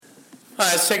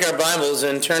Let's take our Bibles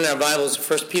and turn our Bibles to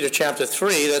 1 Peter chapter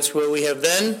 3. That's where we have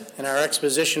been in our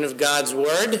exposition of God's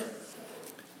Word,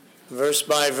 verse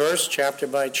by verse, chapter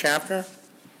by chapter.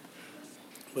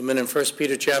 We've been in 1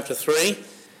 Peter chapter 3.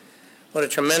 What a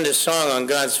tremendous song on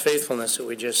God's faithfulness that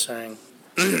we just sang.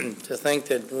 To think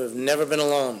that we've never been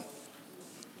alone,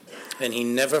 and He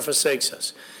never forsakes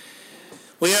us.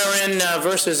 We are in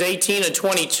verses 18 and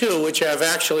 22, which I've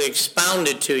actually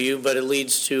expounded to you, but it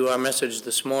leads to our message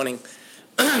this morning.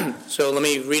 So let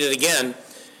me read it again.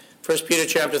 1 Peter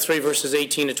chapter 3, verses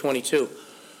 18 to 22.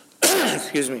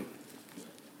 Excuse me.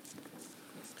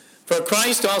 For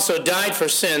Christ also died for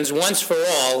sins once for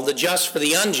all, the just for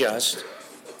the unjust,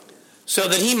 so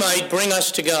that he might bring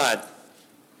us to God,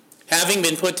 having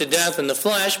been put to death in the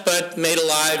flesh, but made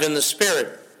alive in the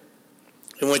Spirit,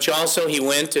 in which also he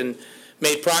went and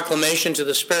made proclamation to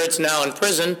the spirits now in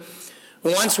prison,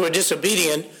 who once were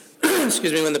disobedient,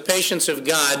 when the patience of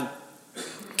God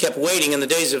kept waiting in the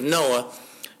days of Noah,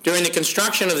 during the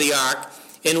construction of the ark,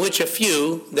 in which a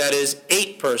few, that is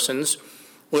 8 persons,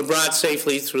 were brought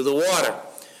safely through the water.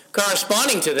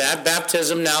 Corresponding to that,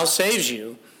 baptism now saves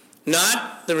you,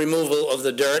 not the removal of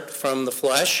the dirt from the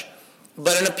flesh,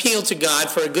 but an appeal to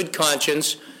God for a good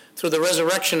conscience through the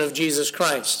resurrection of Jesus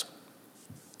Christ,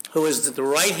 who is at the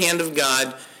right hand of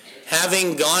God,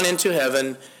 having gone into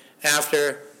heaven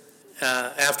after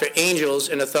angels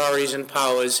and authorities and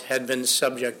powers had been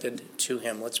subjected to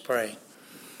him. Let's pray.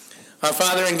 Our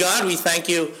Father in God, we thank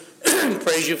you and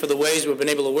praise you for the ways we've been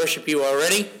able to worship you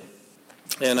already.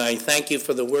 And I thank you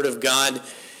for the Word of God.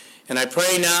 And I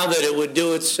pray now that it would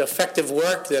do its effective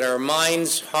work, that our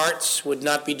minds, hearts would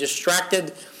not be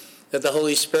distracted, that the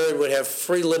Holy Spirit would have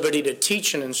free liberty to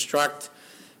teach and instruct,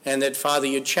 and that, Father,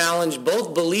 you challenge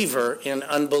both believer and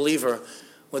unbeliever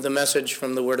with a message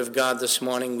from the Word of God this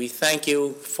morning. We thank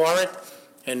you for it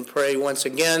and pray once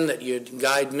again that you'd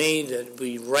guide me, that it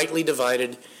be rightly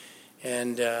divided,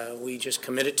 and we just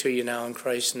commit it to you now in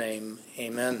Christ's name.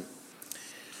 Amen.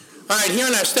 All right, here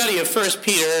in our study of 1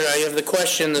 Peter, I have the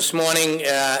question this morning,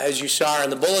 as you saw in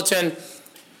the bulletin,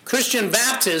 Christian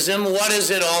baptism, what is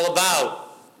it all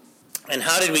about? And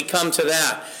how did we come to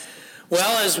that?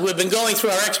 Well, as we've been going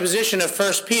through our exposition of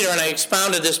 1 Peter, and I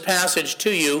expounded this passage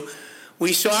to you,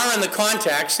 we saw in the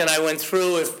context, and I went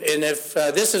through, if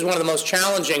this is one of the most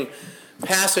challenging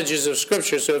passages of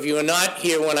Scripture, so if you were not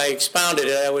here when I expounded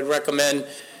it, I would recommend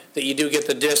that you do get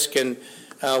the disc, and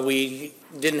we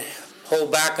didn't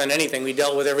hold back on anything. We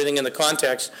dealt with everything in the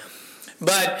context.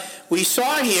 But we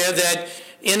saw here that,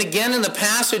 again in the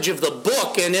passage of the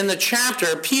book and in the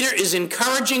chapter, Peter is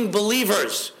encouraging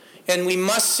believers, and we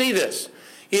must see this.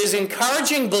 He is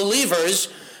encouraging believers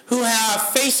who are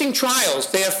facing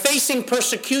trials. They are facing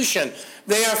persecution.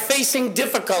 They are facing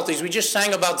difficulties. We just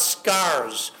sang about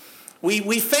scars.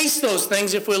 We face those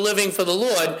things if we're living for the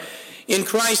Lord in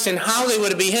Christ, and how they were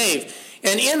to behave.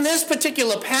 And in this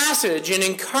particular passage, in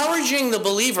encouraging the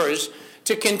believers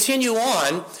to continue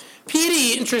on,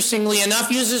 Peter, interestingly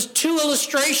enough, uses 2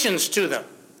 illustrations to them.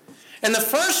 And the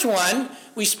first one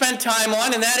we spent time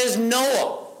on, and that is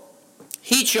Noah.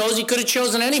 He could have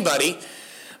chosen anybody,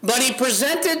 but he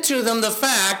presented to them the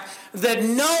fact that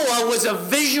Noah was a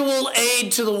visual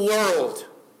aid to the world.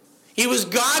 He was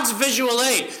God's visual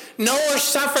aid. Noah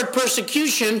suffered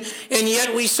persecution, and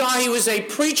yet we saw he was a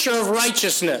preacher of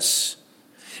righteousness.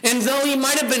 And though he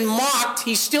might have been mocked,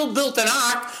 he still built an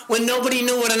ark when nobody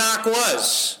knew what an ark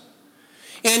was.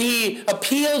 And he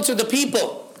appealed to the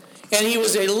people, and he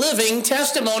was a living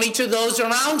testimony to those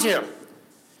around him.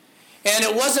 And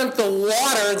it wasn't the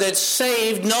water that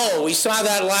saved Noah. We saw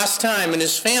that last time in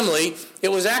his family. It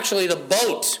was actually the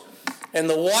boat, and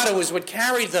the water was what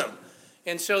carried them.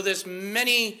 And so this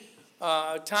many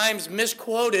times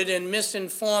misquoted and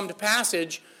misinformed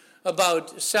passage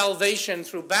about salvation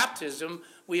through baptism,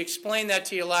 we explained that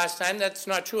to you last time. That's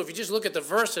not true. If you just look at the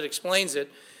verse, it explains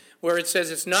it, where it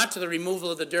says it's not to the removal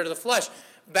of the dirt of the flesh.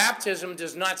 Baptism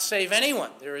does not save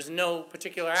anyone. There is no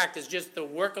particular act. It's just the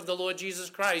work of the Lord Jesus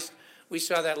Christ. We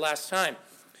saw that last time.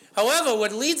 However,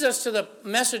 what leads us to the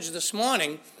message this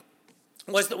morning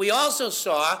was that we also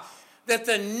saw that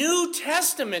the New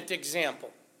Testament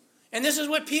example, and this is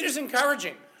what Peter's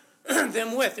encouraging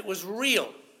them with, it was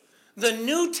real. The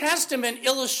New Testament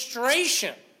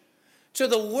illustration to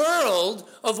the world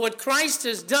of what Christ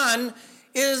has done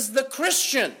is the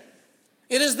Christian.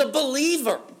 It is the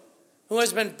believer who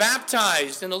has been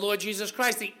baptized in the Lord Jesus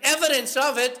Christ. The evidence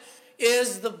of it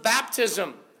is the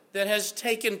baptism that has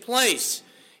taken place.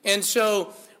 And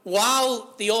so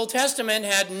while the Old Testament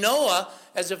had Noah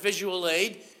as a visual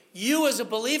aid, you as a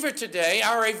believer today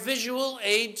are a visual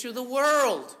aid to the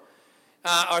world,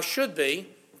 or should be,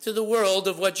 to the world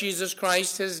of what Jesus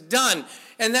Christ has done.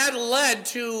 And that led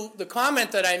to the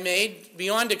comment that I made,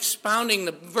 beyond expounding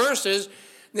the verses,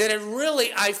 that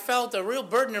I felt a real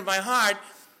burden in my heart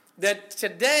that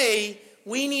today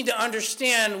we need to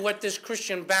understand what this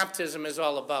Christian baptism is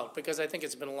all about, because I think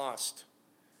it's been lost.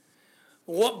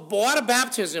 Water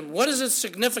baptism, what is its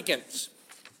significance?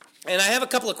 And I have a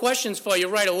couple of questions for you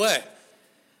right away.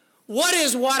 What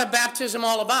is water baptism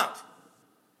all about?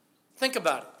 Think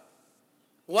about it.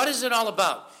 What is it all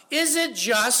about? Is it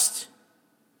just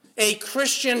a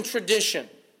Christian tradition?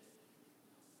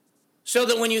 So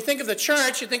that when you think of the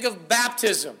church, you think of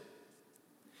baptism.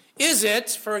 Is it,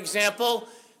 for example,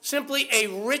 simply a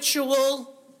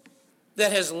ritual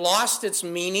that has lost its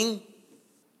meaning,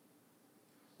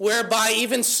 whereby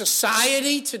even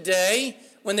society today,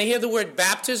 when they hear the word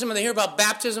baptism, and they hear about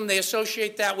baptism, they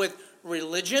associate that with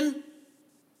religion,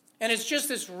 and it's just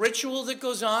this ritual that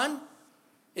goes on?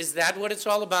 Is that what it's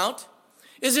all about?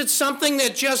 Is it something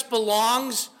that just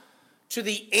belongs to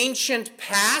the ancient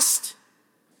past?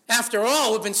 After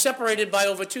all, we've been separated by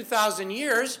over 2,000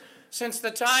 years since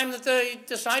the time that the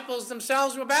disciples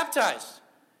themselves were baptized.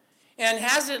 And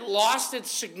has it lost its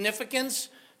significance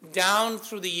down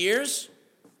through the years?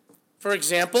 For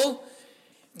example,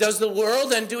 does the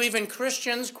world, and do even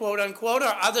Christians, quote unquote,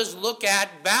 or others, look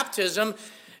at baptism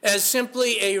as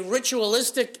simply a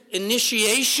ritualistic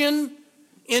initiation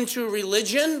into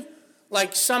religion,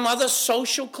 like some other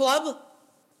social club?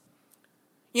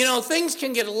 You know, things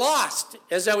can get lost.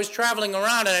 As I was traveling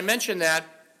around, and I mentioned that,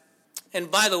 and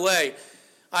by the way,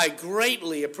 I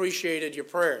greatly appreciated your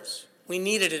prayers. We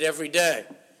needed it every day.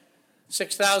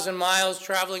 6,000 miles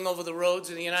traveling over the roads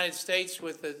of the United States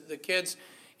with the kids,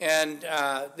 and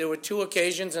there were two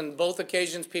occasions, and both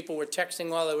occasions people were texting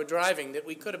while they were driving that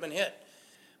we could have been hit.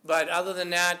 But other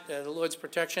than that, the Lord's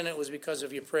protection, it was because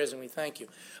of your prayers, and we thank you.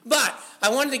 But I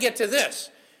wanted to get to this.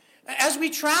 As we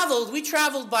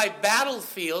traveled by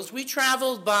battlefields. We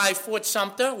traveled by Fort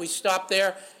Sumter. We stopped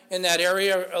there in that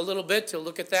area a little bit to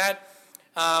look at that.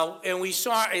 And we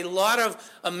saw a lot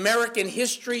of American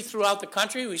history throughout the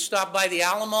country. We stopped by the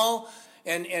Alamo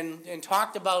and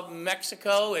talked about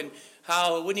Mexico and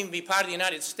how it wouldn't even be part of the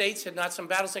United States had not some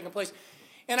battles taken place.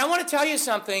 And I want to tell you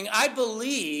something. I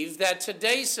believe that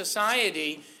today's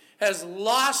society has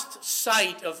lost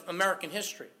sight of American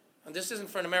history. And this isn't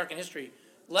for an American history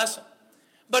lesson.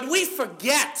 But we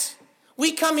forget.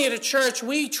 We come here to church,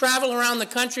 we travel around the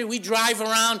country, we drive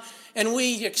around, and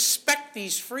we expect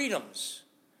these freedoms.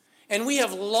 And we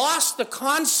have lost the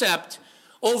concept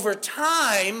over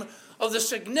time of the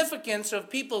significance of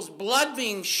people's blood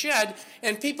being shed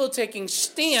and people taking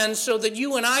stands so that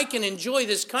you and I can enjoy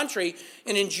this country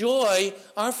and enjoy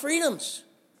our freedoms.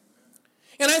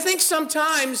 And I think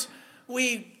sometimes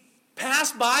we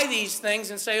pass by these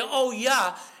things and say, oh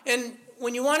yeah, and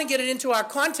when you want to get it into our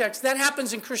context, that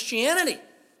happens in Christianity.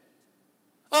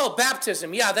 Oh,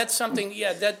 baptism, yeah, that's something,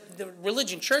 yeah, that the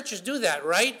religion, churches do that,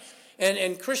 right?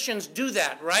 And Christians do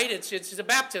that, right? It's a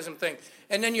baptism thing.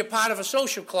 And then you're part of a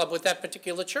social club with that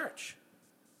particular church.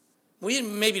 We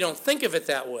maybe don't think of it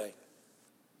that way.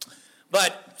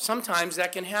 But sometimes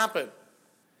that can happen.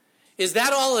 Is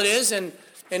that all it is? And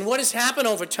what has happened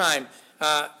over time?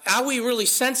 Are we really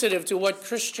sensitive to what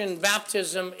Christian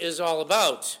baptism is all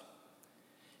about?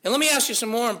 And let me ask you some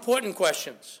more important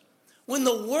questions. When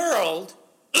the world,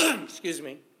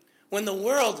 when the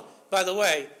world, by the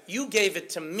way, you gave it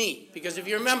to me, because if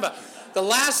you remember, the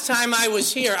last time I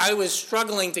was here, I was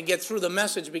struggling to get through the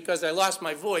message because I lost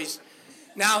my voice.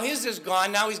 Now his is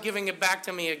gone, now he's giving it back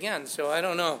to me again, so I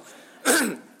don't know.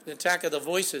 The attack of the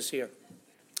voices here.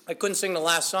 I couldn't sing the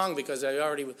last song because I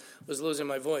already was losing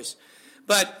my voice.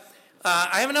 But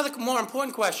I have another more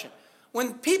important question.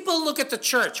 When people look at the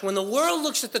church, when the world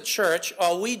looks at the church,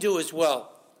 or we do as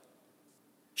well,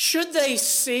 should they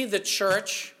see the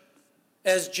church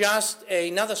as just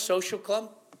another social club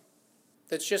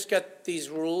that's just got these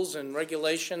rules and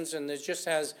regulations and it just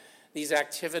has these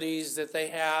activities that they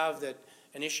have that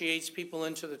initiates people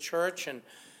into the church, and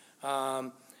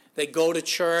they go to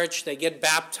church, they get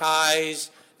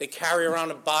baptized, they carry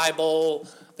around a Bible,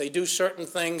 they do certain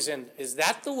things, and is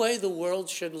that the way the world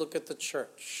should look at the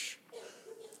church?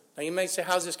 Now you may say,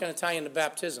 how's this going to tie into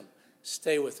baptism?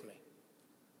 Stay with me.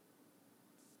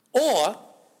 Or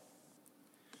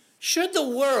should the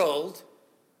world,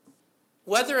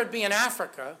 whether it be in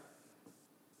Africa,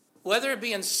 whether it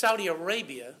be in Saudi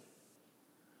Arabia,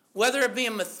 whether it be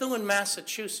in Methuen,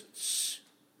 Massachusetts,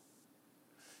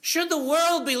 should the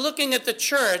world be looking at the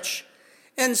church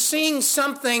and seeing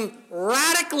something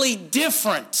radically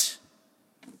different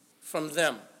from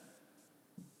them?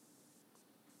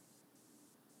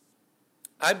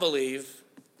 I believe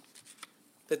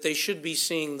that they should be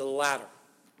seeing the latter.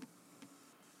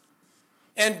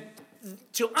 And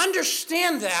to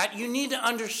understand that, you need to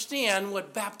understand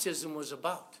what baptism was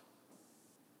about.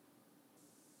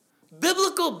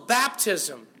 Biblical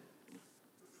baptism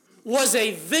was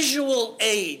a visual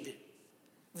aid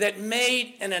that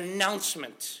made an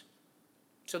announcement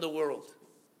to the world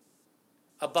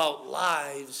about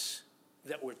lives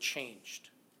that were changed,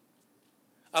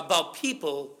 about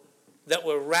people that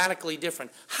were radically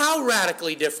different. How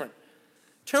radically different?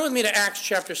 Turn with me to Acts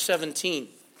chapter 17.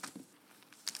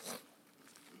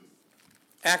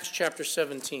 Acts chapter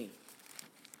 17.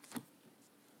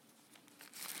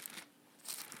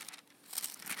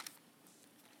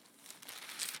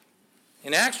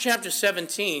 In Acts chapter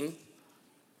 17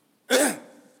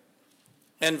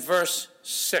 and verse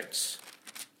 6.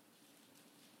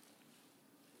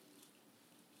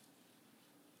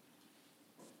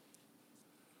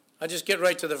 I'll just get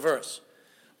right to the verse.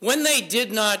 When they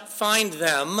did not find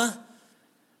them,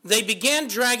 they began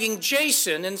dragging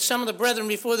Jason and some of the brethren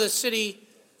before the city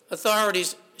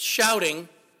authorities, shouting,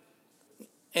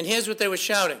 and here's what they were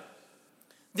shouting: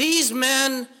 "These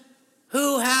men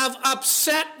who have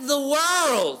upset the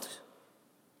world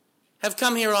have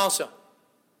come here also."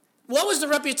 What was the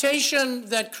reputation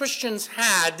that Christians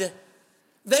had?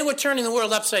 They were turning the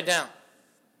world upside down.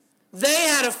 They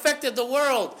had affected the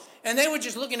world, and they were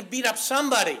just looking to beat up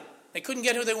somebody. They couldn't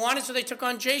get who they wanted, so they took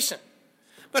on Jason.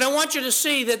 But I want you to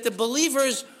see that the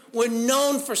believers were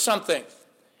known for something,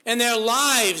 and their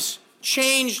lives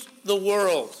changed the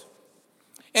world.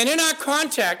 And in our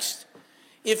context,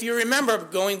 if you remember,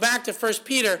 going back to 1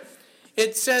 Peter,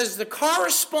 it says the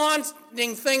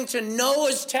corresponding thing to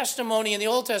Noah's testimony in the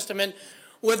Old Testament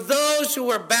were those who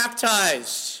were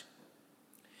baptized.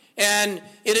 And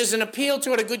it is an appeal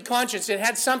toward a good conscience. It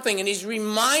had something, and he's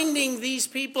reminding these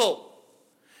people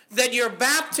that your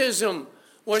baptism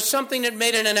was something that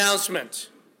made an announcement.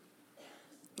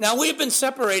 Now, we've been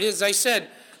separated, as I said,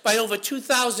 by over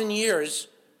 2,000 years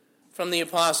from the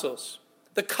apostles.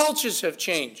 The cultures have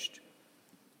changed.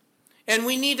 And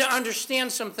we need to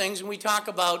understand some things when we talk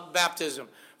about baptism.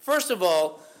 First of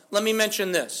all, let me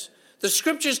mention this. The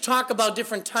scriptures talk about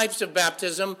different types of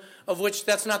baptism, of which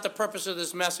that's not the purpose of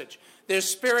this message. There's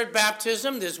spirit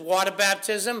baptism, there's water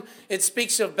baptism. It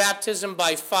speaks of baptism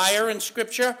by fire in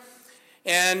scripture.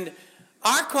 And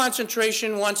our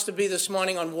concentration wants to be this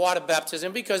morning on water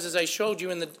baptism because, as I showed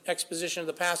you in the exposition of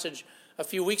the passage a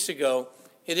few weeks ago,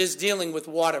 it is dealing with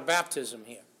water baptism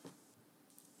here.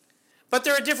 But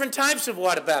there are different types of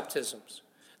water baptisms.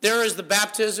 There is the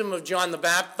baptism of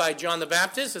by John the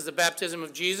Baptist, there's the baptism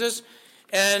of Jesus,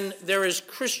 and there is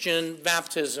Christian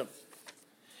baptism.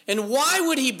 And why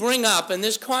would he bring up in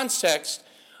this context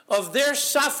of their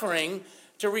suffering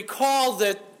to recall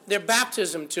their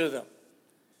baptism to them?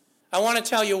 I want to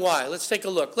tell you why. Let's take a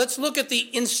look. Let's look at the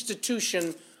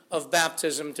institution of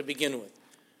baptism to begin with.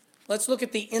 Let's look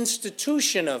at the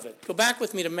institution of it. Go back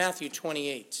with me to Matthew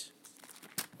 28.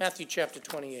 Matthew chapter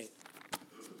 28.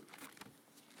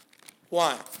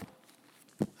 Why?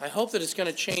 I hope that it's going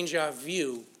to change our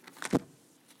view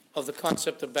of the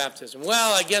concept of baptism.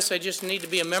 Well, I guess I just need to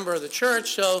be a member of the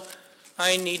church, so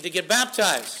I need to get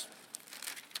baptized.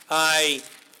 I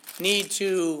need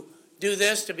to do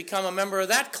this to become a member of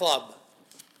that club.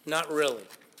 Not really.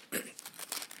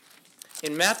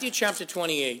 In Matthew chapter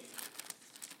 28,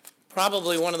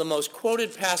 probably one of the most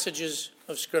quoted passages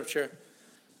of Scripture,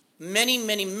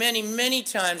 many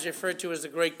times referred to as the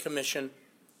Great Commission,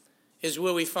 is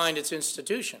where we find its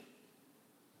institution.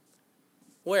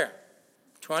 Where?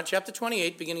 Chapter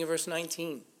 28, beginning of verse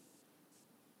 19.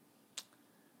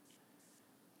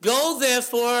 Go,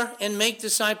 therefore, and make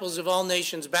disciples of all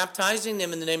nations, baptizing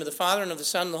them in the name of the Father and of the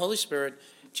Son and of the Holy Spirit,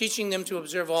 teaching them to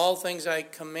observe all things I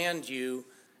command you,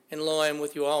 and lo, I am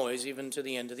with you always, even to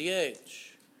the end of the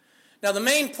age. Now, the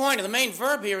main point, or the main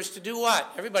verb here is to do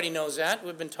what? Everybody knows that.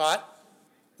 We've been taught.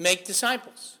 Make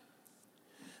disciples.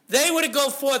 They were to go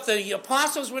forth, the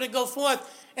apostles were to go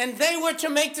forth, and they were to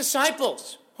make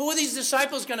disciples. Who are these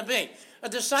disciples going to be? A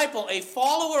disciple, a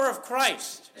follower of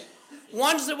Christ.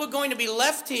 Ones that were going to be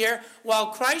left here while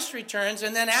Christ returns,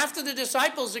 and then after the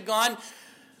disciples are gone,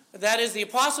 that is, the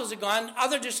apostles are gone,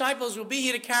 other disciples will be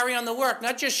here to carry on the work.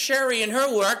 Not just Sherry and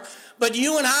her work, but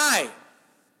you and I,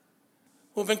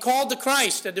 who've been called to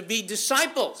Christ, are to be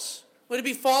disciples. We're to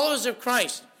be followers of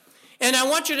Christ. And I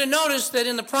want you to notice that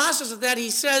in the process of that,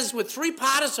 he says with three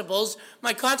participles,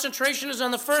 my concentration is on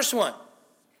the first one.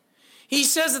 He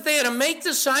says that they are to make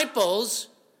disciples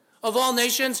of all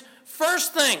nations.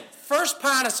 First thing, first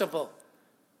participle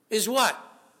is what?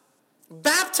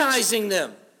 Baptizing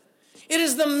them It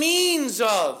is the means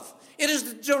of. It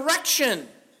is the direction.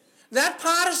 That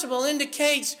participle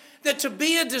indicates that to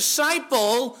be a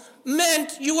disciple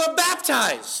meant you were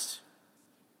baptized.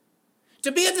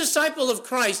 To be a disciple of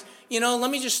Christ,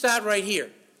 let me just start right here.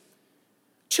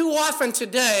 Too often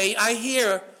today, I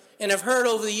hear and have heard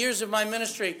over the years of my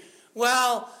ministry,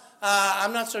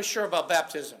 I'm not so sure about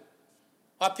baptism.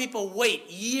 Or people wait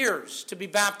years to be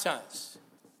baptized.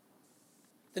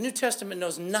 The New Testament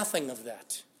knows nothing of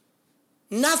that.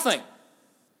 Nothing.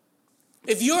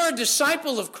 If you're a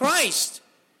disciple of Christ,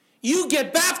 you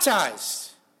get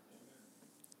baptized.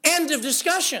 End of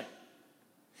discussion.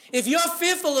 If you're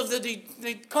fearful of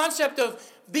the concept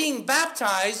of being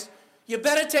baptized, you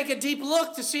better take a deep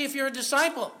look to see if you're a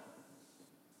disciple.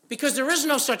 Because there is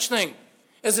no such thing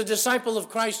as a disciple of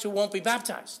Christ who won't be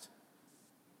baptized.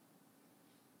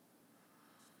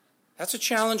 That's a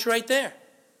challenge right there.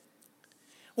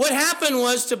 What happened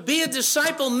was, to be a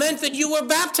disciple meant that you were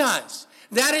baptized.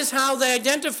 That is how they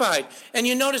identified. And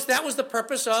you notice that was the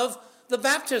purpose of the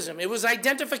baptism. It was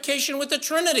identification with the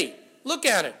Trinity. Look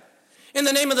at it. In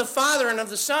the name of the Father and of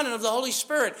the Son and of the Holy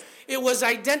Spirit. It was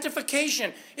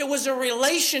identification. It was a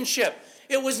relationship.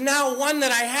 It was now one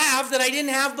that I have that I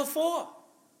didn't have before.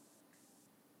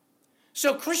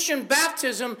 So Christian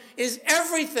baptism is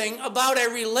everything about a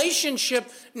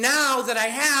relationship now that I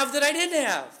have that I didn't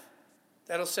have.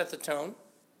 That'll set the tone.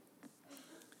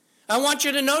 I want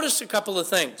you to notice a couple of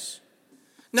things.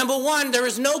 Number one, there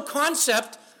is no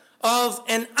concept of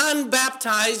an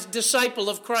unbaptized disciple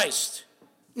of Christ.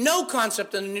 No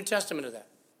concept in the New Testament of that.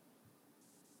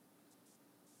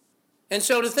 And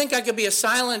so to think I could be a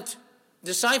silent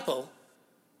disciple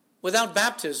without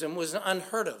baptism was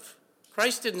unheard of.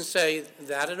 Christ didn't say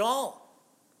that at all.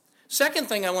 Second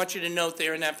thing I want you to note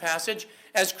there in that passage,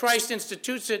 as Christ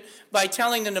institutes it by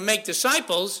telling them to make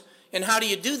disciples, and how do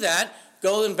you do that?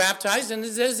 Go and baptize, and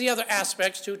there's the other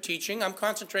aspects to teaching. I'm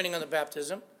concentrating on the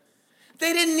baptism.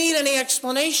 They didn't need any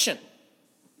explanation.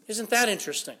 Isn't that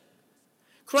interesting?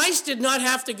 Christ did not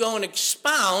have to go and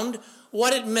expound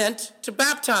what it meant to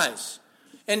baptize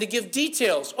and to give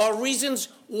details or reasons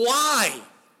why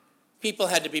people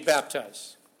had to be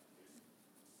baptized.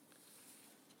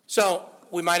 So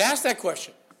we might ask that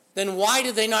question. Then why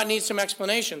did they not need some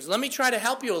explanations? Let me try to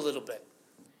help you a little bit,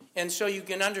 and so you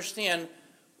can understand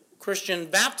Christian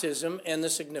baptism and the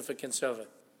significance of it.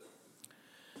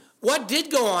 What did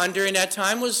go on during that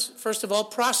time was, first of all,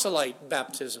 proselyte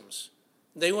baptisms.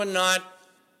 They were not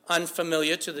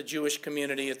unfamiliar to the Jewish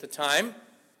community at the time.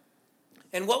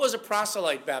 And what was a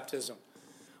proselyte baptism?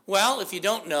 Well, if you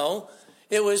don't know,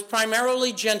 it was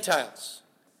primarily Gentiles.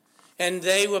 And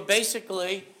they were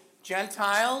basically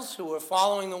Gentiles who were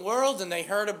following the world, and they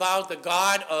heard about the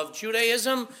God of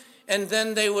Judaism, and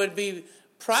then they would be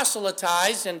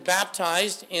proselytized and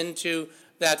baptized into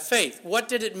that faith. What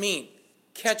did it mean?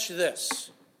 Catch this.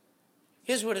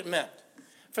 Here's what it meant.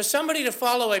 For somebody to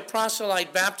follow a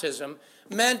proselyte baptism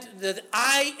meant that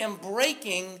I am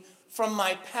breaking from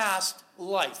my past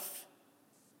life.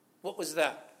 What was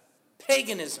that?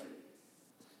 Paganism.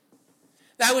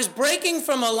 I was breaking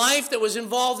from a life that was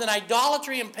involved in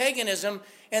idolatry and paganism,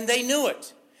 and they knew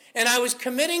it. And I was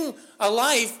committing a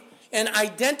life and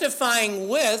identifying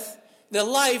with the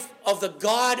life of the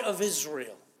God of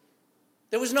Israel.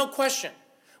 There was no question.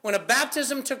 When a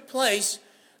baptism took place,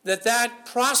 that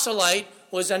proselyte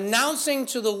was announcing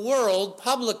to the world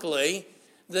publicly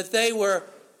that they were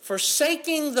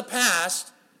forsaking the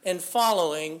past and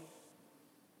following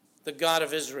the God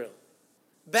of Israel.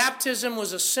 Baptism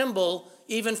was a symbol,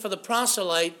 even for the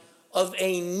proselyte, of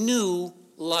a new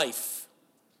life.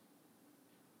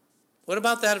 What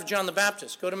about that of John the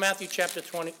Baptist? Go to Matthew chapter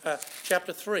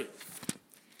 3.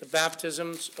 The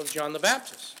baptisms of John the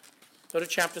Baptist. Go to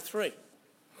chapter 3.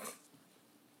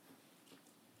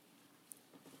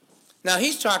 Now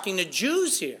he's talking to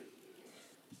Jews here.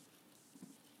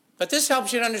 But this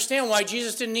helps you to understand why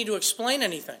Jesus didn't need to explain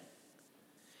anything.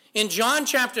 In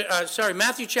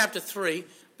Matthew chapter 3,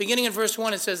 beginning in verse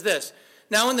 1, it says this.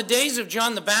 Now in the days of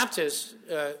John the Baptist,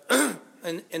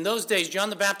 in those days, John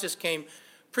the Baptist came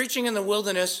preaching in the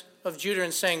wilderness of Judah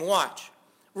and saying, watch,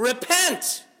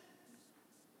 repent,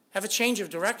 have a change of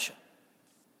direction.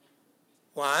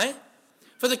 Why?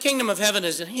 For the kingdom of heaven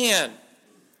is at hand.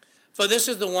 For this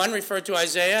is the one referred to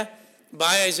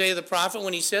by Isaiah the prophet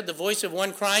when he said, the voice of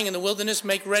one crying in the wilderness,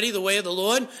 make ready the way of the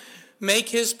Lord, make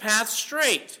his path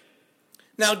straight.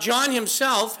 Now John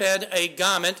himself had a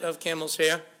garment of camel's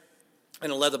hair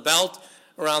and a leather belt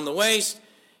around the waist,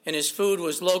 and his food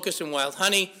was locusts and wild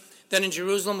honey. Then in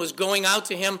Jerusalem was going out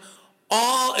to him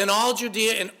all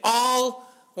Judea and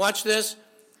all, watch this,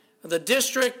 the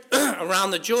district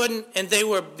around the Jordan, and they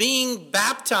were being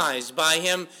baptized by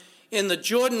him in the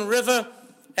Jordan River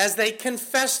as they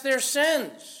confessed their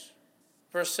sins.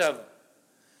 Verse 7.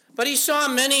 But he saw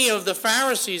many of the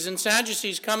Pharisees and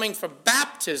Sadducees coming for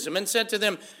baptism and said to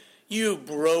them, "You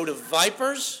brood of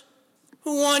vipers,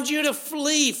 who warned you to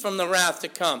flee from the wrath to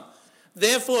come?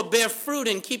 Therefore bear fruit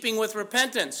in keeping with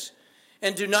repentance,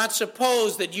 and do not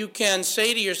suppose that you can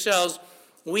say to yourselves,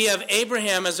 'We have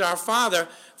Abraham as our father,'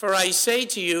 for I say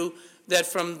to you that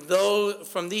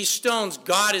from these stones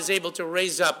God is able to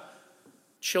raise up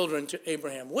children to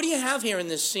Abraham." What do you have here in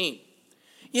this scene?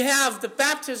 You have the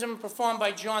baptism performed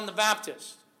by John the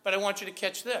Baptist, but I want you to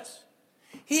catch this.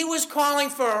 He was calling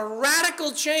for a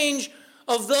radical change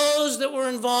of those that were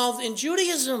involved in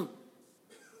Judaism.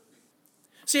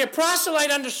 See, a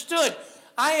proselyte understood,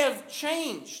 I have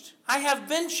changed. I have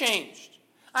been changed.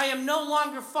 I am no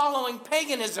longer following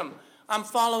paganism. I'm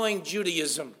following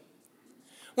Judaism.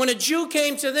 When a Jew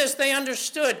came to this, they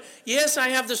understood, yes, I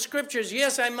have the scriptures.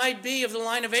 Yes, I might be of the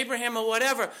line of Abraham or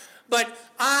whatever, but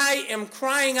I am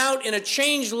crying out in a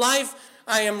changed life.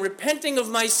 I am repenting of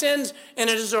my sins, and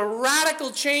it is a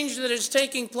radical change that is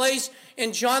taking place,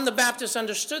 and John the Baptist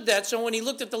understood that. So when he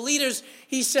looked at the leaders,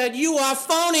 he said, "You are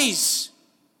phonies.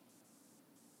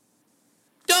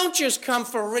 Don't just come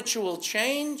for ritual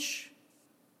change.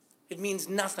 It means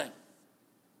nothing.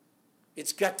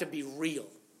 It's got to be real.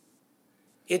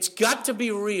 It's got to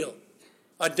be real,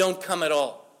 or don't come at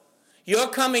all. You're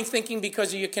coming thinking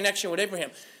because of your connection with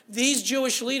Abraham." These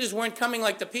Jewish leaders weren't coming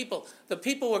like the people. The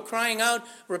people were crying out,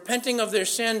 repenting of their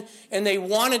sin, and they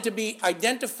wanted to be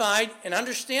identified, and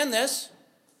understand this.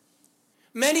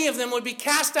 Many of them would be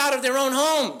cast out of their own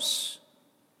homes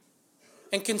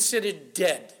and considered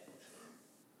dead.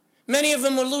 Many of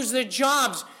them would lose their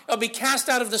jobs or be cast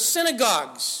out of the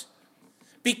synagogues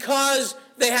because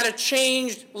they had a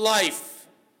changed life.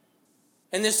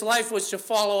 And this life was to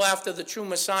follow after the true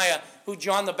Messiah, who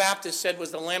John the Baptist said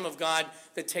was the Lamb of God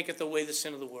that taketh away the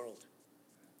sin of the world.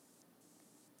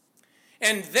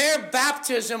 And their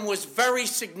baptism was very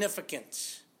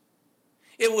significant.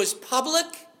 It was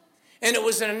public, and it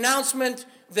was an announcement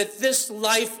that this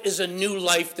life is a new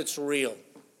life that's real.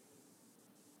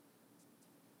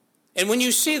 And when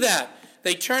you see that,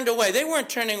 they turned away. They weren't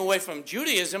turning away from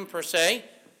Judaism per se,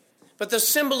 but the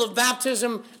symbol of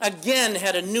baptism again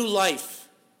had a new life.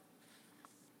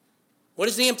 What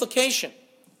is the implication?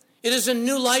 It is a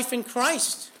new life in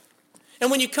Christ. And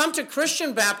when you come to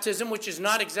Christian baptism, which is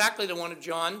not exactly the one of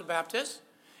John the Baptist,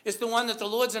 it's the one that the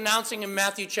Lord's announcing in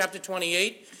Matthew chapter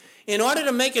 28. In order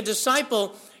to make a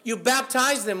disciple, you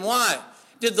baptize them. Why?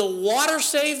 Did the water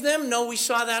save them? No, we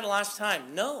saw that last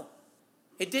time. No,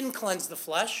 it didn't cleanse the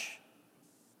flesh.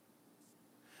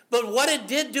 But what it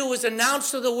did do was announce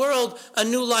to the world a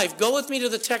new life. Go with me to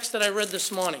the text that I read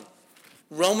this morning.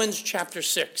 Romans chapter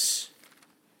 6.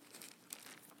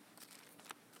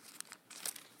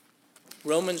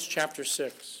 Romans chapter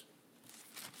 6.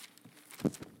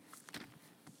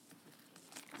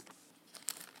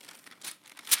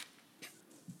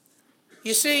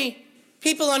 You see,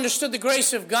 people understood the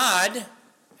grace of God,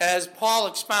 as Paul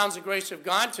expounds the grace of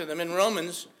God to them in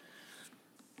Romans,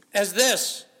 as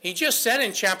this. He just said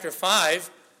in chapter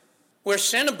 5, where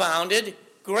sin abounded,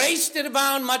 grace did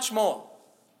abound much more.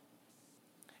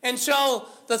 And so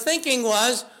the thinking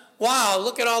was, wow,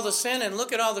 look at all the sin and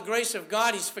look at all the grace of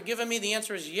God. He's forgiven me. The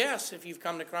answer is yes, if you've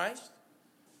come to Christ.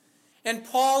 And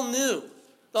Paul knew,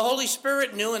 the Holy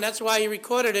Spirit knew, and that's why he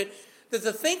recorded it, that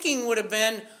the thinking would have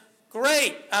been,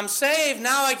 great, I'm saved,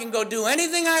 now I can go do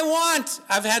anything I want.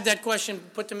 I've had that question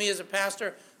put to me as a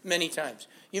pastor many times.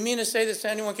 You mean to say that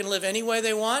anyone can live any way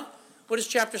they want? What does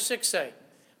chapter 6 say?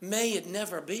 May it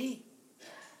never be.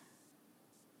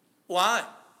 Why?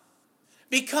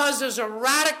 Because there's a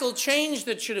radical change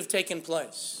that should have taken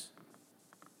place.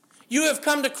 You have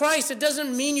come to Christ. It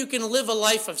doesn't mean you can live a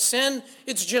life of sin.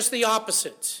 It's just the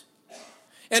opposite.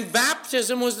 And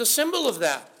baptism was the symbol of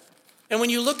that. And when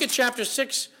you look at chapter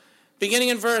 6, beginning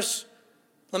in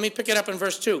let me pick it up in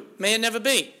verse 2. May it never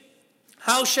be.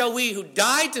 How shall we who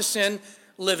died to sin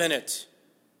live in it?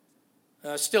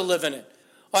 Still live in it.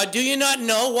 Or do you not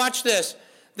know, watch this,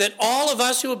 that all of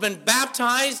us who have been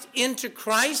baptized into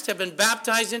Christ have been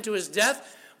baptized into his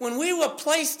death? When we were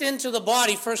placed into the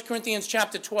body, 1 Corinthians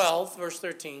chapter 12, verse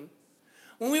 13,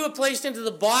 when we were placed into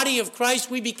the body of Christ,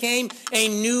 we became a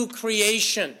new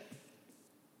creation.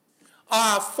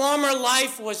 Our former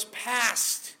life was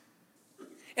past,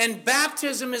 and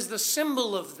baptism is the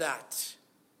symbol of that.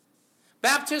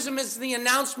 Baptism is the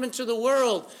announcement to the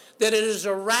world that it is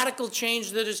a radical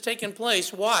change that has taken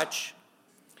place. Watch.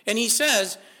 And he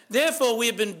says, therefore we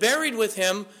have been buried with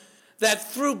him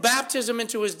that through baptism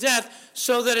into his death,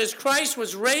 so that as Christ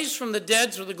was raised from the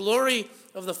dead through the glory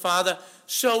of the Father,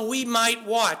 so we might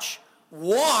walk,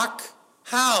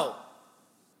 how?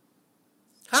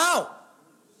 How?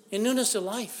 In newness of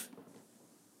life.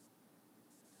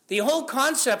 The whole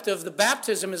concept of the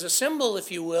baptism is a symbol,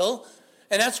 if you will,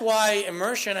 and that's why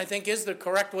immersion, I think, is the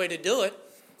correct way to do it,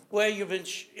 where you've been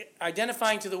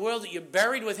identifying to the world that you're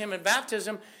buried with him in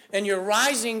baptism and you're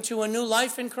rising to a new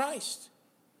life in Christ.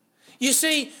 You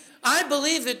see, I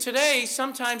believe that today,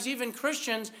 sometimes even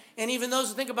Christians, and even those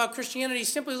who think about Christianity,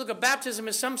 simply look at baptism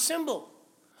as some symbol.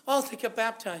 Oh, they get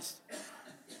baptized.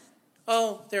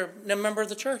 Oh, they're a member of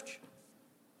the church.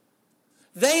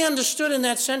 They understood in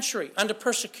that century, under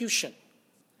persecution.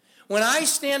 When I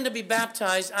stand to be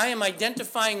baptized, I am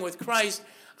identifying with Christ.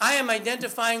 I am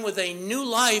identifying with a new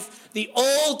life. The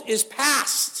old is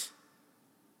past.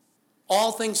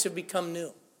 All things have become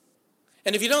new.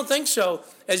 And if you don't think so,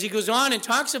 as he goes on and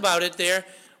talks about it there,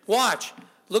 watch.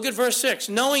 Look at verse 6.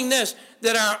 Knowing this,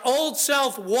 that our old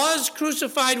self was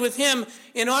crucified with him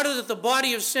in order that the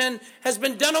body of sin has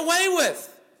been done away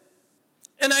with.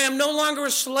 And I am no longer a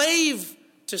slave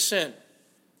to sin.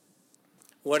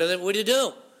 What are we to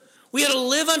do? We are to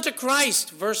live unto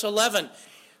Christ, verse 11.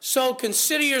 So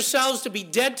consider yourselves to be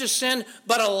dead to sin,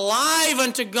 but alive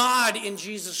unto God in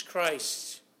Jesus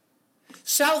Christ.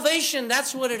 Salvation,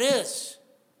 that's what it is.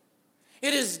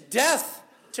 It is death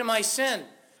to my sin,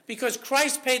 because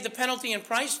Christ paid the penalty and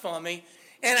price for me,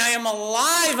 and I am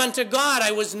alive unto God.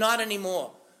 I was not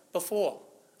anymore before.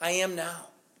 I am now.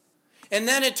 And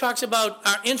then it talks about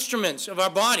our instruments of our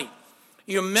body.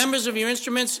 Your members of your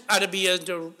instruments are to be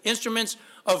instruments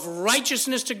of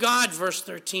righteousness to God, verse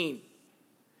 13.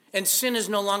 And sin is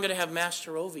no longer to have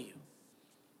master over you.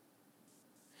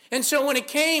 And so when it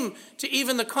came to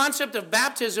even the concept of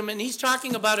baptism, and he's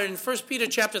talking about it in 1 Peter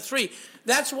chapter 3,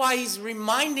 that's why he's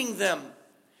reminding them.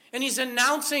 And he's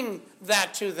announcing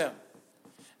that to them.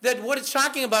 That what it's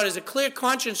talking about is a clear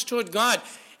conscience toward God.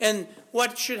 And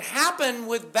what should happen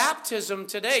with baptism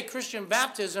today, Christian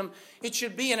baptism, it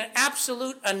should be an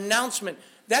absolute announcement.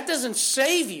 That doesn't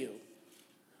save you,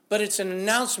 but it's an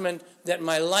announcement that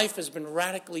my life has been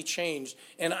radically changed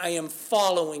and I am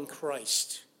following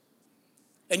Christ.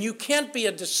 And you can't be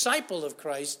a disciple of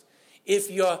Christ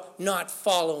if you're not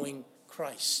following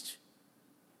Christ.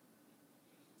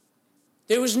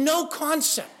 There was no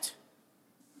concept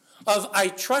of I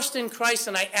trust in Christ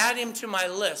and I add him to my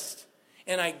list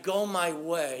and I go my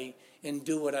way and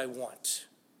do what I want.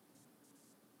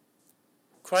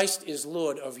 Christ is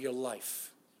Lord of your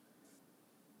life.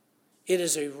 It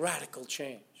is a radical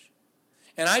change.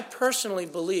 And I personally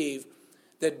believe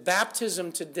that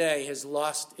baptism today has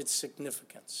lost its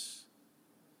significance.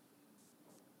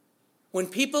 When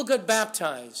people got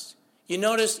baptized, you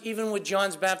notice even with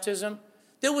John's baptism,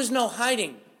 there was no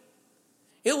hiding.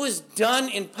 It was done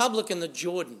in public in the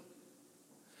Jordan.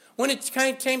 When it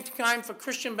came time for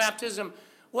Christian baptism,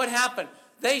 what happened?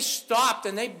 They stopped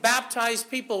and they baptized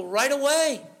people right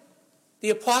away. The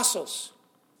apostles.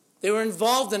 They were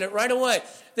involved in it right away.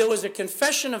 There was a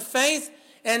confession of faith,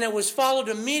 and it was followed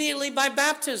immediately by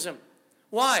baptism.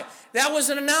 Why? That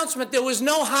was an announcement. There was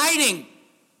no hiding.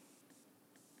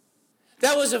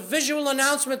 That was a visual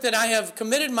announcement that I have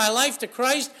committed my life to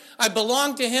Christ. I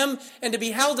belong to him, and to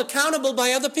be held accountable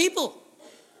by other people.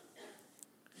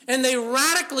 And they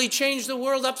radically changed the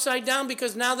world upside down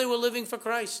because now they were living for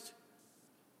Christ.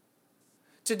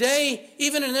 Today,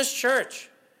 even in this church,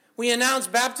 we announce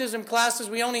baptism classes.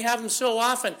 We only have them so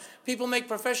often. People make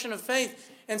profession of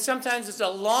faith, and sometimes it's a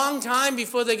long time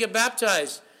before they get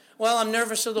baptized. Well, I'm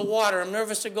nervous of the water. I'm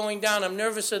nervous of going down. I'm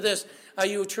nervous of this. Are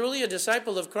you truly a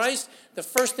disciple of Christ? The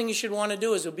first thing you should want to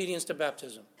do is obedience to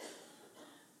baptism.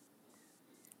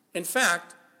 In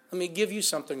fact, let me give you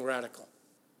something radical.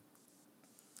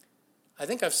 I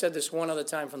think I've said this one other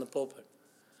time from the pulpit.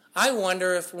 I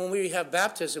wonder if when we have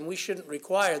baptism, we shouldn't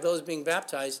require those being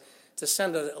baptized to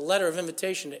send a letter of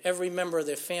invitation to every member of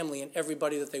their family and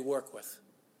everybody that they work with.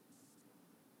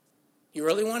 You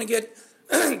really want to get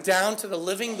down to the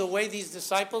living the way these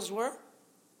disciples were?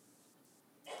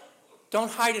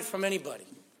 Don't hide it from anybody.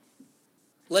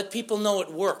 Let people know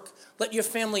at work. Let your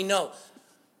family know.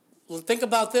 Well, think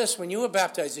about this. When you were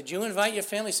baptized, did you invite your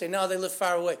family? Say, no, they live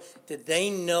far away. Did they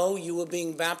know you were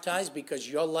being baptized because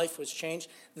your life was changed?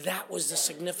 That was the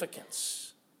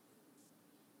significance.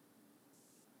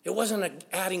 It wasn't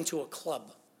adding to a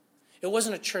club. It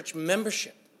wasn't a church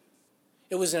membership.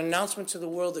 It was an announcement to the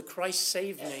world that Christ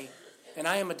saved me, and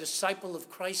I am a disciple of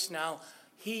Christ now.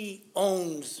 He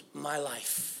owns my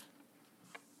life.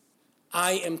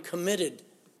 I am committed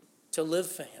to live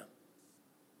for him.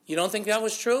 You don't think that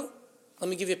was true? Let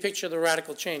me give you a picture of the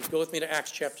radical change. Go with me to Acts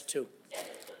chapter 2.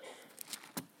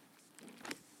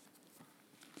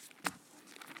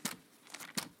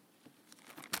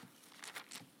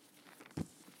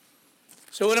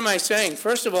 So what am I saying?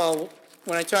 First of all,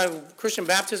 when I talk Christian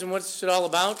baptism, what's it all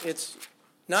about? It's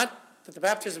not that the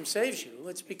baptism saves you.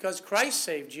 It's because Christ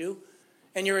saved you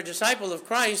and you're a disciple of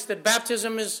Christ that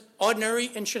baptism is ordinary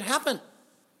and should happen.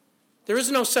 There is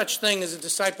no such thing as a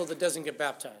disciple that doesn't get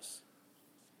baptized.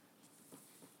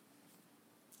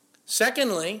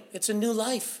 Secondly, it's a new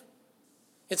life.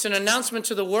 It's an announcement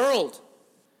to the world.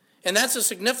 And that's the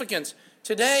significance.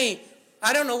 Today,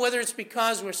 I don't know whether it's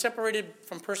because we're separated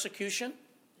from persecution.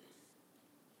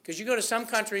 Because you go to some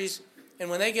countries, and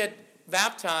when they get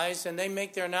baptized and they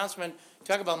make their announcement,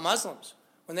 talk about Muslims.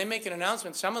 When they make an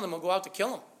announcement, some of them will go out to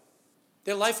kill them.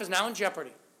 Their life is now in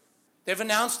jeopardy. They've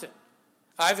announced it.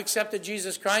 I've accepted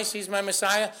Jesus Christ. He's my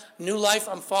Messiah. New life,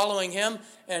 I'm following him.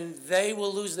 And they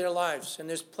will lose their lives. And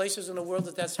there's places in the world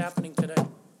that that's happening today.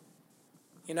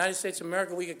 United States of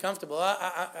America, we get comfortable.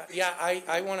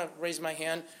 I want to raise my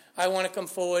hand. I want to come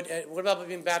forward. What about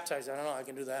being baptized? I don't know. I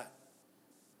can do that.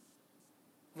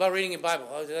 What about reading your Bible?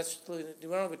 We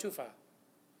don't go too far.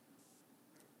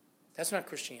 That's not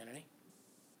Christianity.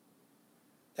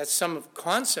 That's some of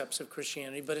concepts of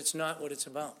Christianity, but it's not what it's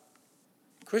about.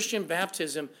 Christian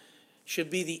baptism should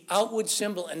be the outward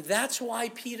symbol, and that's why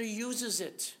Peter uses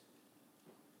it.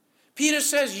 Peter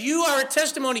says, you are a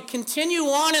testimony. Continue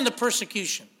on in the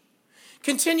persecution.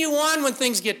 Continue on when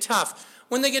things get tough.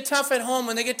 When they get tough at home,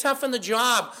 when they get tough on the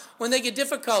job, when they get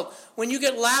difficult, when you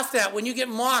get laughed at, when you get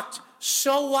mocked,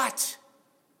 so what?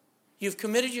 You've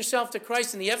committed yourself to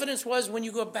Christ, and the evidence was when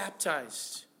you got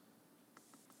baptized.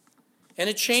 And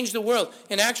it changed the world.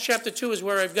 In Acts chapter 2 is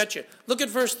where I've got you. Look at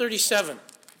verse 37.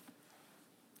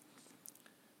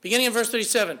 Beginning in verse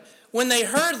 37. When they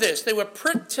heard this, they were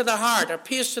pricked to the heart, or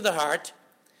pierced to the heart,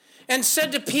 and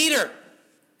said to Peter,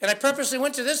 and I purposely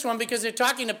went to this one because they're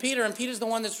talking to Peter, and Peter's the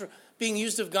one that's being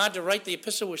used of God to write the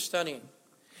epistle we're studying.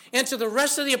 And to the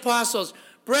rest of the apostles,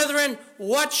 brethren,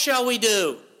 what shall we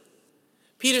do?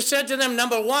 Peter said to them,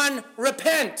 number one,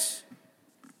 repent.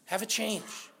 Have a change.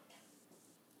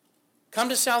 Come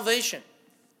to salvation.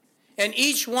 And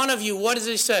each one of you, what does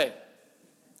he say?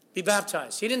 Be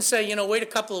baptized. He didn't say, wait a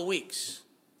couple of weeks.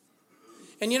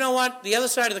 And you know what? The other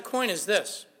side of the coin is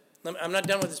this. I'm not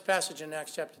done with this passage in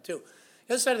Acts chapter 2.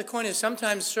 The other side of the coin is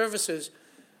sometimes services.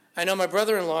 I know my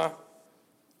brother-in-law,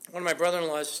 one of my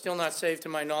brother-in-laws is still not saved to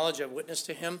my knowledge. I've witnessed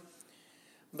to him.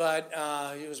 But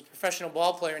he was a professional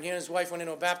ball player, and he and his wife went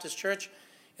into a Baptist church,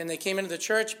 and they came into the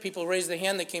church. People raised their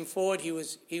hand. They came forward. He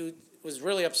was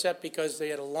really upset because they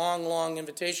had a long, long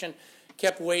invitation,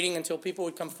 kept waiting until people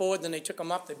would come forward. Then they took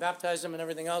him up. They baptized him and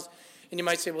everything else. And you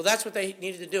might say, well, that's what they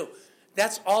needed to do.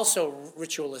 That's also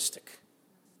ritualistic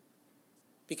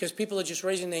because people are just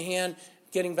raising their hand,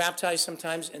 getting baptized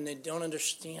sometimes, and they don't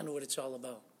understand what it's all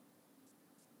about.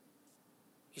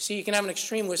 You see, you can have an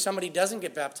extreme where somebody doesn't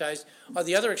get baptized, or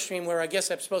the other extreme where I guess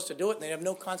I'm supposed to do it, and they have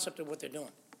no concept of what they're doing.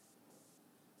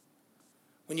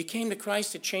 When you came to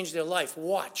Christ, it changed their life.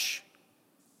 Watch.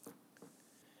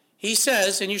 He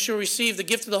says, and you shall receive the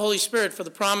gift of the Holy Spirit, for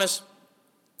the promise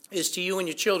is to you and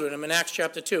your children. I'm in Acts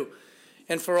chapter 2.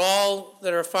 And for all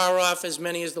that are far off, as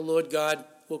many as the Lord God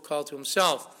will call to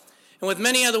himself. And with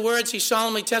many other words, he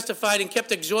solemnly testified and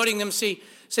kept exhorting them,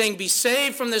 saying, be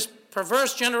saved from this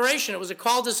perverse generation. It was a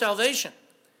call to salvation.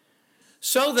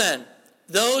 So then,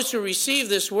 those who received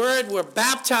this word were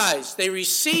baptized. They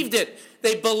received it.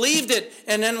 They believed it.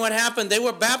 And then what happened? They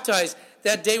were baptized.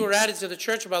 That day were added to the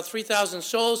church about 3,000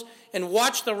 souls. And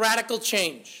watch the radical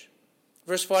change.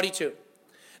 Verse 42.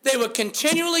 They were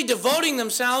continually devoting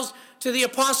themselves to the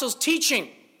apostles' teaching.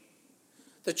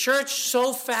 The church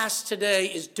so fast today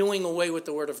is doing away with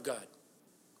the word of God.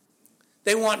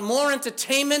 They want more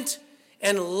entertainment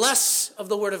and less of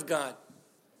the word of God.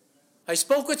 I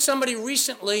spoke with somebody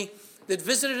recently that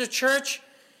visited a church,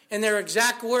 and their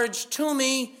exact words to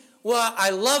me were,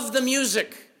 I love the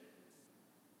music.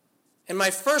 And my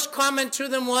first comment to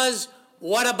them was,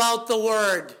 what about the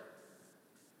word?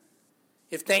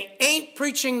 If they ain't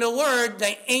preaching the word,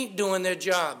 they ain't doing their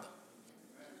job.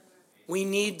 We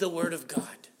need the word of God.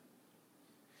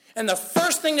 And the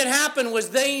first thing that happened was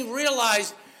they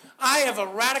realized, I have a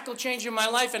radical change in my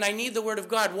life, and I need the word of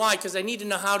God. Why? Because I need to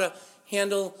know how to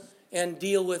handle and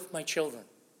deal with my children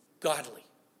godly.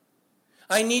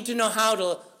 I need to know how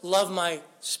to love my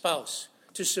spouse,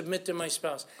 to submit to my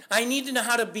spouse. I need to know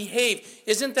how to behave.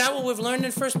 Isn't that what we've learned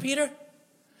in 1 Peter?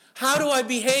 How do I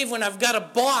behave when I've got a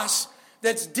boss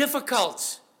that's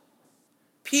difficult?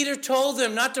 Peter told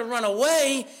them not to run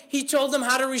away. He told them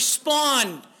how to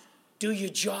respond Do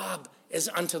your job as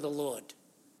unto the Lord.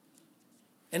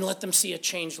 And let them see a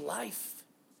changed life.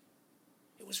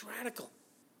 It was radical.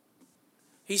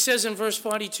 He says in verse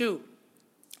 42,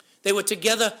 they were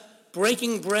together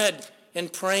breaking bread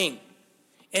and praying.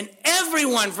 And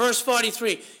everyone, verse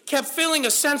 43, kept feeling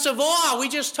a sense of awe. We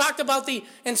just talked about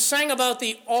and sang about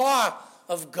the awe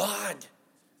of God.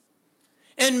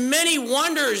 And many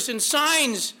wonders and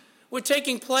signs were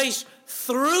taking place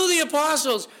through the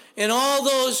apostles, and all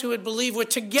those who had believed were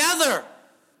together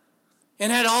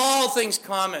and had all things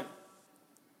common.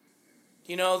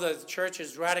 You know, the church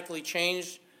has radically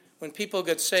changed. When people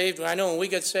get saved, I know when we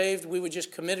got saved, we were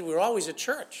just committed. We were always at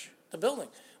church, the building.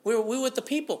 We were with the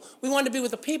people. We wanted to be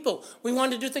with the people. We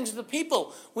wanted to do things with the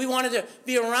people. We wanted to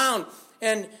be around.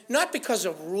 And not because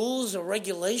of rules or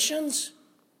regulations.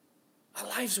 Our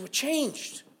lives were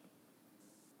changed.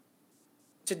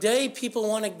 Today, people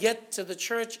want to get to the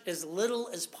church as little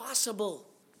as possible.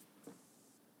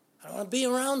 I don't want to be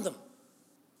around them.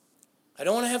 I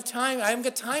don't want to have time. I haven't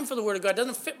got time for the Word of God. It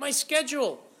doesn't fit my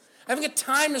schedule. I haven't got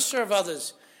time to serve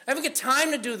others. I haven't got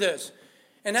time to do this.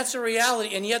 And that's a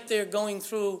reality. And yet they're going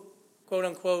through, quote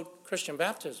unquote, Christian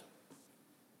baptism.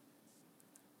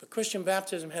 But Christian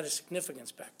baptism had a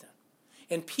significance back then.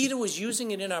 And Peter was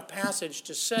using it in our passage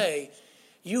to say,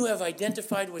 you have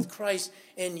identified with Christ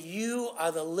and you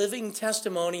are the living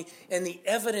testimony, and the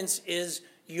evidence is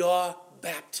your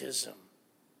baptism.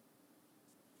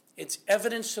 It's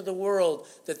evidence to the world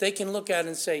that they can look at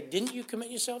and say, didn't you commit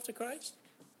yourself to Christ?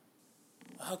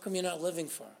 Well, how come you're not living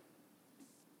for him?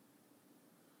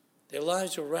 Their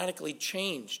lives were radically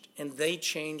changed, and they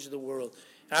changed the world.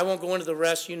 And I won't go into the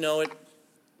rest, you know it.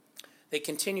 They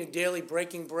continued daily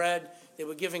breaking bread. They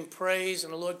were giving praise,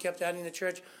 and the Lord kept adding to the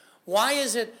church. Why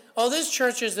is it? Oh, there's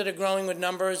churches that are growing with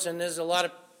numbers, and there's a lot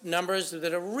of numbers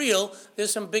that are real.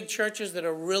 There's some big churches that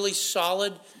are really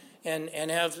solid and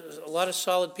have a lot of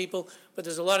solid people, but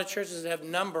there's a lot of churches that have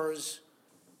numbers,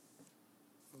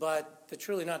 but they're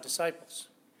truly not disciples.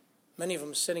 Many of them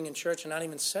are sitting in church and not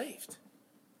even saved.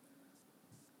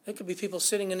 There could be people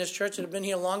sitting in this church that have been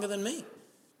here longer than me.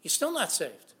 You're still not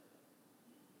saved.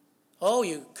 Oh,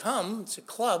 you come, it's a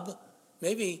club.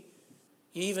 Maybe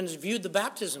you even viewed the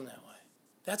baptism that way.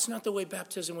 That's not the way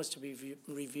baptism was to be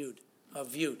viewed.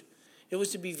 It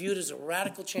was to be viewed as a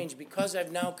radical change. Because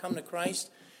I've now come to Christ,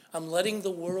 I'm letting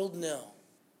the world know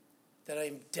that I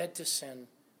am dead to sin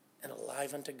and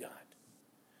alive unto God.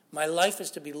 My life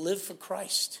is to be lived for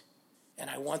Christ, and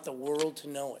I want the world to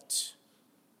know it.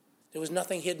 There was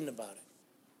nothing hidden about it.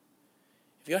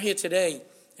 If you're here today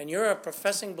and you're a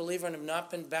professing believer and have not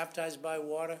been baptized by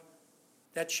water,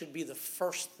 that should be the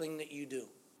first thing that you do. It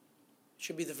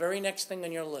should be the very next thing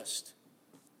on your list,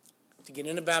 to get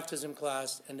in a baptism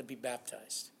class and to be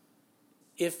baptized,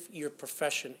 if your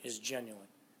profession is genuine.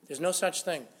 There's no such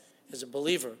thing as a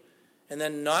believer and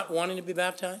then not wanting to be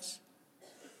baptized.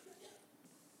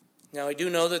 Now, I do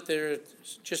know that there are,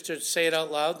 just to say it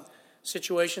out loud,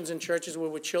 situations in churches where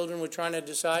with children we're trying to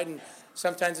decide, and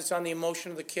sometimes it's on the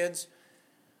emotion of the kids.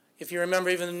 If you remember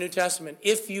even the New Testament,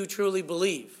 if you truly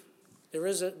believe, there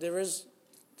is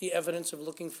the evidence of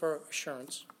looking for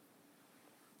assurance.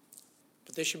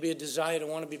 But there should be a desire to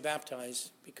want to be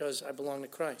baptized because I belong to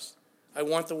Christ. I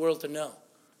want the world to know.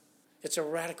 It's a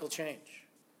radical change.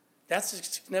 That's the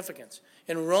significance.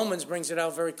 And Romans brings it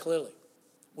out very clearly.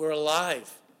 We're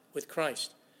alive with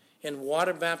Christ. And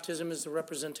water baptism is the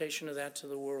representation of that to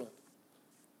the world.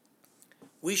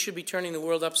 We should be turning the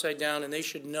world upside down, and they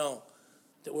should know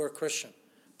that we're a Christian.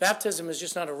 Baptism is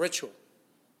just not a ritual.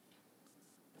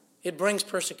 It brings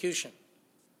persecution.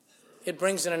 It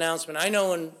brings an announcement. I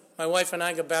know when my wife and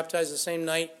I got baptized the same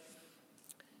night,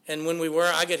 and when we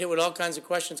were, I get hit with all kinds of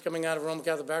questions coming out of Roman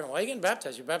Catholic background. Why are you getting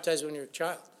baptized? You're baptized when you're a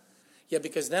child. Yeah,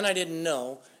 because then I didn't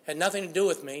know. Had nothing to do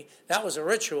with me. That was a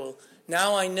ritual.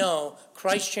 Now I know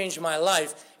Christ changed my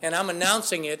life, and I'm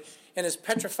announcing it. And as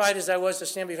petrified as I was to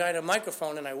stand behind a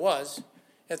microphone, and I was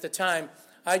at the time,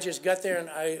 I just got there, and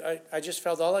I just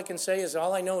felt all I can say is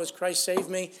all I know is Christ saved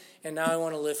me, and now I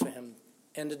want to live for him.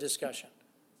 End of discussion.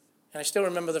 And I still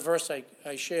remember the verse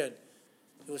I shared.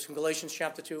 It was from Galatians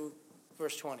chapter 2,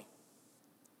 verse 20.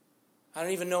 I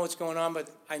don't even know what's going on, but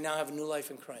I now have a new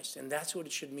life in Christ. And that's what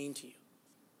it should mean to you.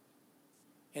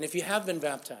 And if you have been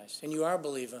baptized and you are a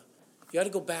believer, you ought to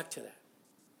go back to that.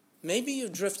 Maybe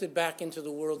you've drifted back into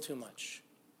the world too much.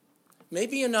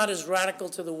 Maybe you're not as radical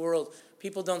to the world.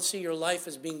 People don't see your life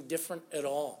as being different at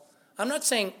all. I'm not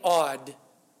saying odd.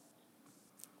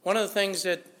 One of the things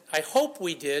that I hope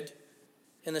we did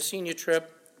in the senior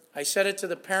trip, I said it to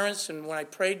the parents, and when I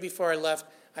prayed before I left,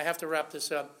 I have to wrap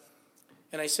this up.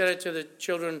 And I said it to the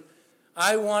children,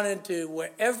 I wanted to,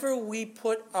 wherever we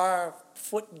put our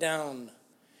foot down,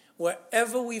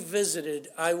 wherever we visited,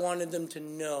 I wanted them to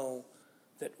know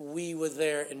that we were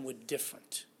there and were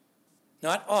different.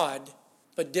 Not odd,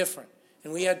 but different.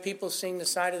 And we had people sing the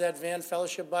side of that van,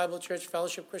 Fellowship Bible Church,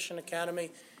 Fellowship Christian Academy,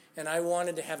 and I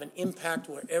wanted to have an impact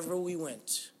wherever we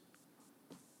went.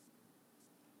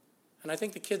 And I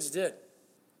think the kids did,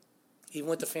 even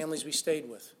with the families we stayed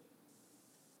with.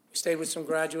 We stayed with some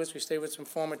graduates. We stayed with some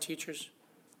former teachers.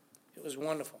 It was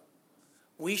wonderful.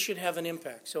 We should have an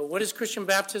impact. So what is Christian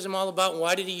baptism all about, and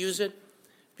why did he use it?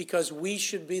 Because we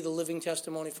should be the living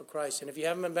testimony for Christ. And if you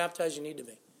haven't been baptized, you need to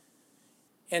be.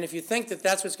 And if you think that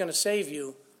that's what's going to save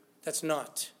you, that's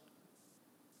not.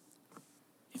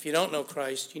 If you don't know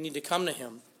Christ, you need to come to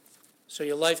him so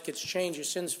your life gets changed, your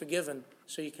sins forgiven,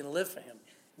 so you can live for him.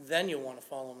 Then you'll want to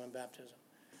follow him in baptism.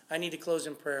 I need to close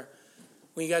in prayer.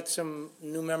 We got some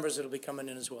new members that will be coming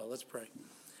in as well. Let's pray.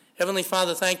 Heavenly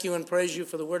Father, thank you and praise you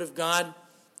for the word of God.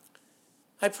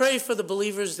 I pray for the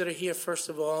believers that are here, first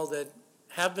of all, that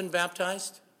have been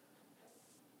baptized.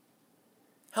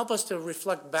 Help us to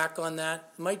reflect back on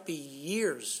that. It might be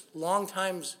years, long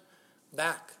times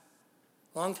back,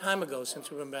 long time ago since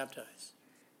we've been baptized.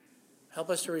 Help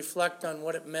us to reflect on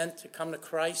what it meant to come to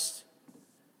Christ,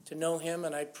 to know him,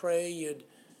 and I pray you'd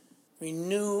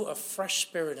renew a fresh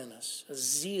spirit in us, a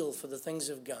zeal for the things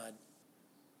of God.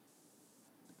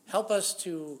 Help us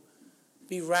to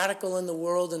be radical in the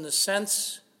world in the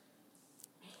sense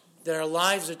that our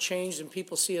lives are changed and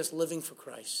people see us living for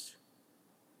Christ.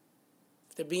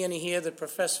 If there be any here that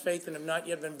profess faith and have not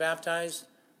yet been baptized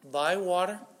by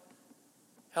water,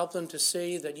 help them to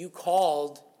see that you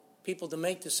called people to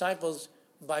make disciples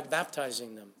by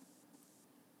baptizing them.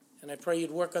 And I pray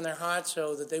you'd work on their hearts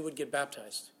so that they would get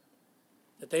baptized,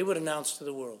 that they would announce to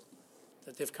the world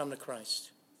that they've come to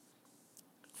Christ.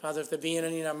 Father, if there be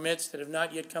any in our midst that have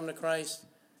not yet come to Christ,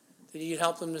 that you'd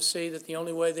help them to see that the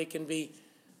only way they can be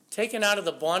taken out of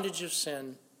the bondage of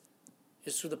sin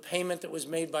is through the payment that was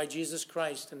made by Jesus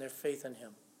Christ and their faith in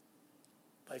him.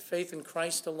 By faith in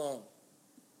Christ alone.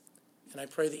 And I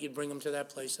pray that you'd bring them to that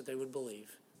place that they would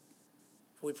believe.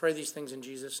 For we pray these things in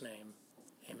Jesus' name.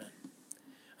 Amen.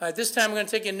 All right, this time we're going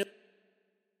to take a new